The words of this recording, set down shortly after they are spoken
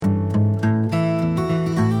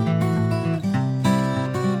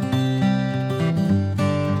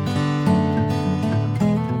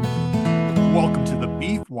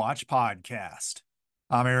Watch podcast.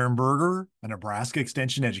 I'm Aaron Berger, a Nebraska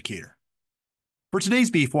Extension educator. For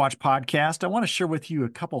today's Beef Watch podcast, I want to share with you a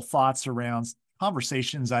couple thoughts around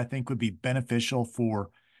conversations I think would be beneficial for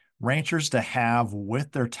ranchers to have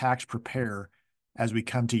with their tax preparer as we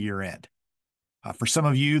come to year end. For some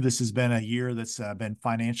of you, this has been a year that's been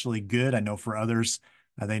financially good. I know for others,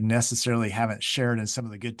 they necessarily haven't shared in some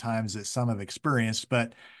of the good times that some have experienced,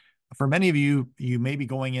 but for many of you, you may be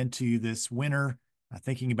going into this winter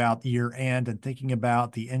thinking about year end and thinking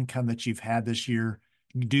about the income that you've had this year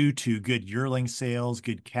due to good yearling sales,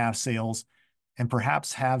 good calf sales, and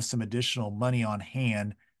perhaps have some additional money on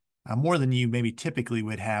hand, more than you maybe typically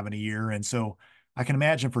would have in a year. And so I can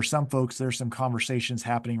imagine for some folks, there's some conversations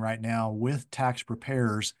happening right now with tax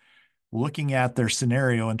preparers looking at their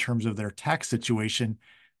scenario in terms of their tax situation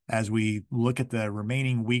as we look at the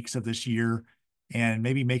remaining weeks of this year and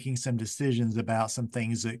maybe making some decisions about some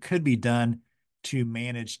things that could be done to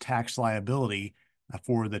manage tax liability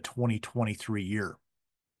for the 2023 year.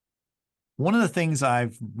 One of the things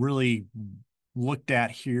I've really looked at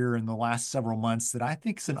here in the last several months that I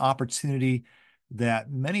think is an opportunity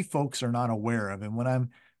that many folks are not aware of. And when I'm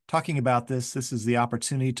talking about this is the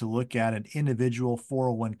opportunity to look at an individual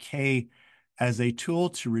 401k as a tool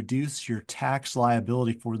to reduce your tax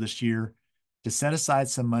liability for this year, to set aside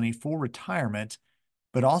some money for retirement,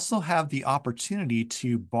 but also have the opportunity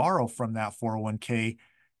to borrow from that 401k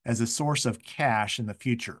as a source of cash in the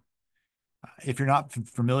future. If you're not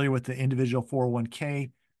familiar with the individual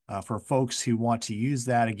 401k, for folks who want to use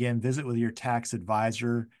that, again, visit with your tax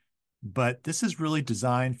advisor. But this is really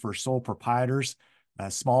designed for sole proprietors,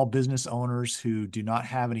 small business owners who do not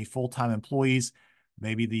have any full-time employees.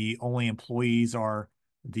 Maybe the only employees are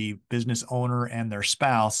the business owner and their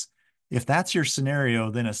spouse. If that's your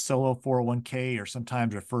scenario, then a solo 401k, or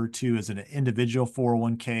sometimes referred to as an individual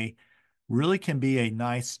 401k, really can be a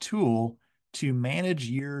nice tool to manage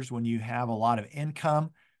years when you have a lot of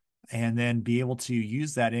income and then be able to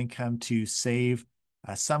use that income to save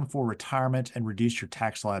some for retirement and reduce your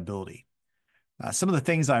tax liability. Some of the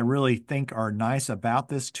things I really think are nice about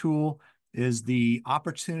this tool is the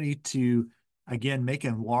opportunity to, again, make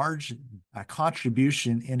a large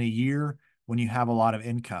contribution in a year when you have a lot of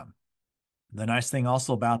income. The nice thing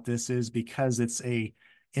also about this is because it's a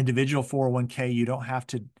individual 401k, you don't have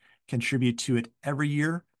to contribute to it every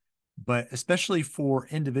year, but especially for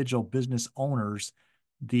individual business owners,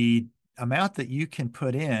 the amount that you can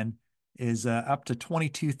put in is up to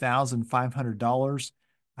 $22,500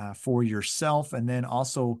 for yourself. And then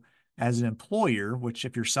also as an employer, which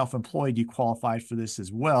if you're self-employed, you qualify for this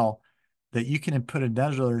as well, that you can put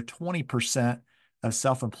another 20% of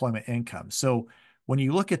self-employment income. So when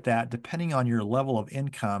you look at that, depending on your level of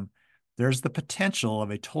income, there's the potential of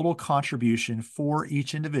a total contribution for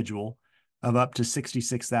each individual of up to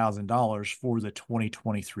 $66,000 for the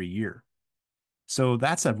 2023 year. So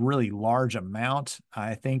that's a really large amount,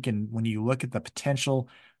 I think. And when you look at the potential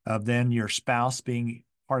of then your spouse being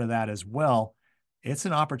part of that as well, it's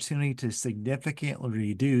an opportunity to significantly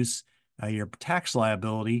reduce your tax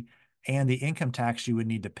liability and the income tax you would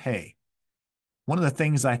need to pay. One of the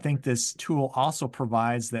things I think this tool also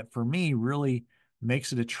provides that for me really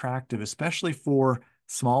makes it attractive, especially for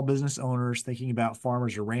small business owners thinking about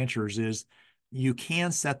farmers or ranchers, is you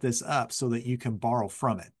can set this up so that you can borrow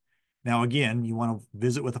from it. Now, again, you want to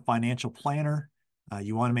visit with a financial planner.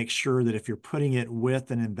 You want to make sure that if you're putting it with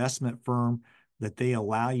an investment firm, that they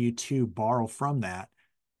allow you to borrow from that.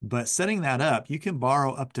 But setting that up, you can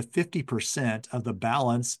borrow up to 50% of the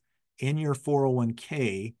balance in your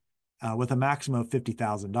 401k with a maximum of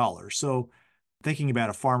 $50,000. So thinking about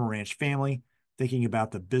a farm or ranch family, thinking about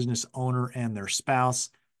the business owner and their spouse,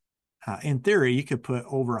 in theory, you could put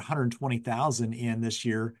over $120,000 in this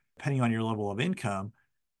year, depending on your level of income.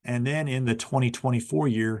 And then in the 2024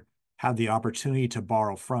 year, have the opportunity to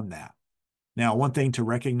borrow from that. Now, one thing to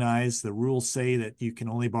recognize, the rules say that you can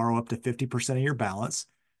only borrow up to 50% of your balance.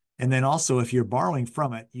 And then also, if you're borrowing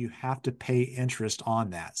from it, you have to pay interest on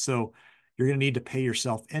that. So you're going to need to pay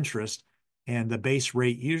yourself interest. And the base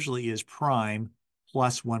rate usually is prime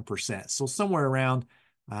plus 1%. So somewhere around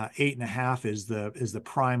 8.5 is the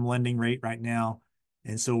prime lending rate right now.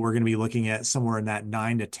 And so we're going to be looking at somewhere in that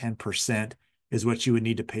 9 to 10% is what you would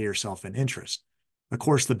need to pay yourself in interest. Of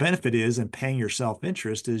course, the benefit is in paying yourself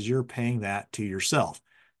interest is you're paying that to yourself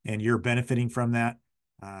and you're benefiting from that.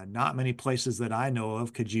 Not many places that I know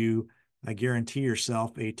of could you guarantee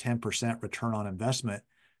yourself a 10% return on investment.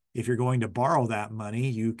 If you're going to borrow that money,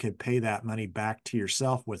 you could pay that money back to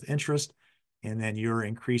yourself with interest, and then you're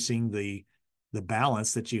increasing the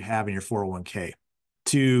balance that you have in your 401k.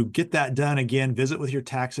 To get that done, again, visit with your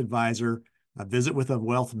tax advisor. visit with a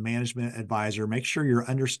wealth management advisor. Make sure you're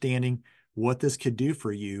understanding what this could do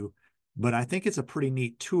for you. But I think it's a pretty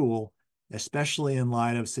neat tool, especially in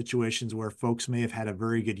light of situations where folks may have had a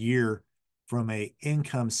very good year from a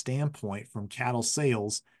income standpoint from cattle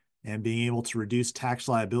sales, and being able to reduce tax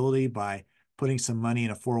liability by putting some money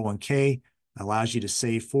in a 401k allows you to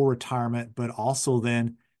save for retirement, but also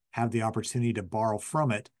then have the opportunity to borrow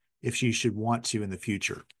from it if you should want to in the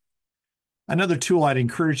future. Another tool I'd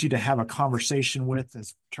encourage you to have a conversation with in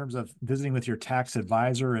terms of visiting with your tax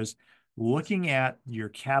advisor is looking at your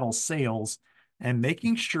cattle sales and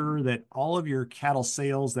making sure that all of your cattle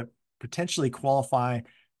sales that potentially qualify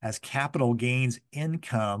as capital gains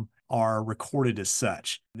income are recorded as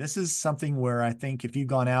such. This is something where I think if you've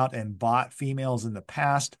gone out and bought females in the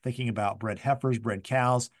past, thinking about bred heifers, bred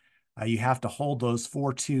cows, you have to hold those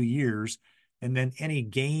for 2 years. And then any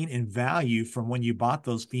gain in value from when you bought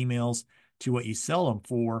those females to what you sell them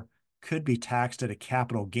for could be taxed at a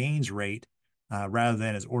capital gains rate rather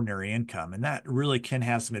than as ordinary income. And that really can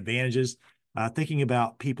have some advantages. Thinking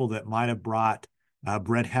about people that might have brought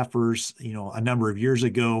bred heifers, a number of years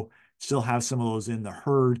ago, still have some of those in the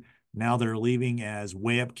herd. Now they're leaving as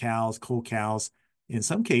weigh-up cows, cull cows. In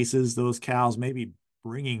some cases, those cows may be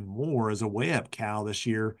bringing more as a weigh-up cow this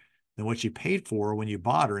year than what you paid for when you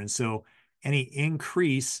bought her. And so any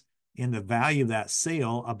increase in the value of that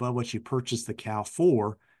sale above what you purchased the cow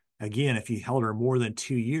for, again, if you held her more than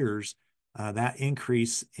 2 years, that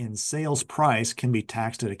increase in sales price can be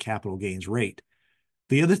taxed at a capital gains rate.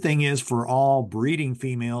 The other thing is for all breeding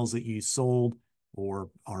females that you sold or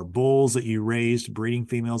are bulls that you raised, breeding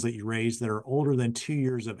females that you raised that are older than 2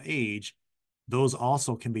 years of age, those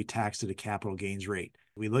also can be taxed at a capital gains rate.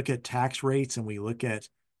 We look at tax rates and we look at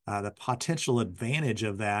the potential advantage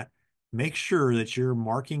of that. Make sure that you're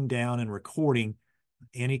marking down and recording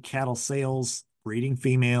any cattle sales, breeding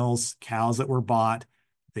females, cows that were bought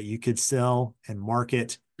that you could sell and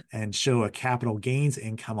market and show a capital gains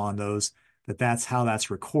income on those, that's how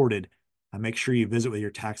that's recorded. Make sure you visit with your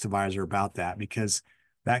tax advisor about that, because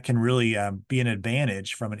that can really be an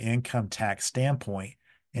advantage from an income tax standpoint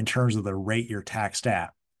in terms of the rate you're taxed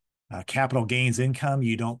at. Capital gains income,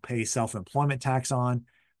 you don't pay self-employment tax on.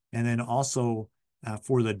 And then also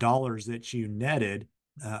for the dollars that you netted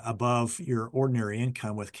above your ordinary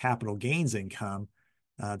income with capital gains income,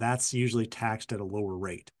 that's usually taxed at a lower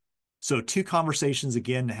rate. So 2 conversations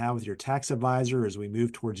again to have with your tax advisor as we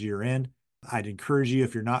move towards year end. I'd encourage you,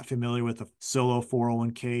 if you're not familiar with a solo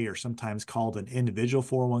 401k or sometimes called an individual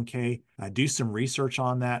 401k, do some research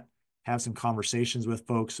on that, have some conversations with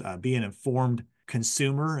folks, be an informed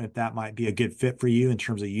consumer if that might be a good fit for you in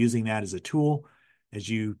terms of using that as a tool. As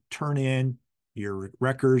you turn in your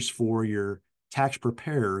records for your tax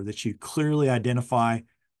preparer, that you clearly identify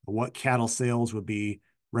what cattle sales would be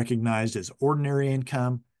recognized as ordinary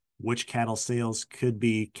income, which cattle sales could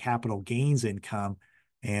be capital gains income,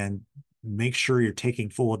 and make sure you're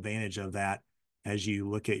taking full advantage of that as you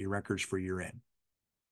look at your records for year end.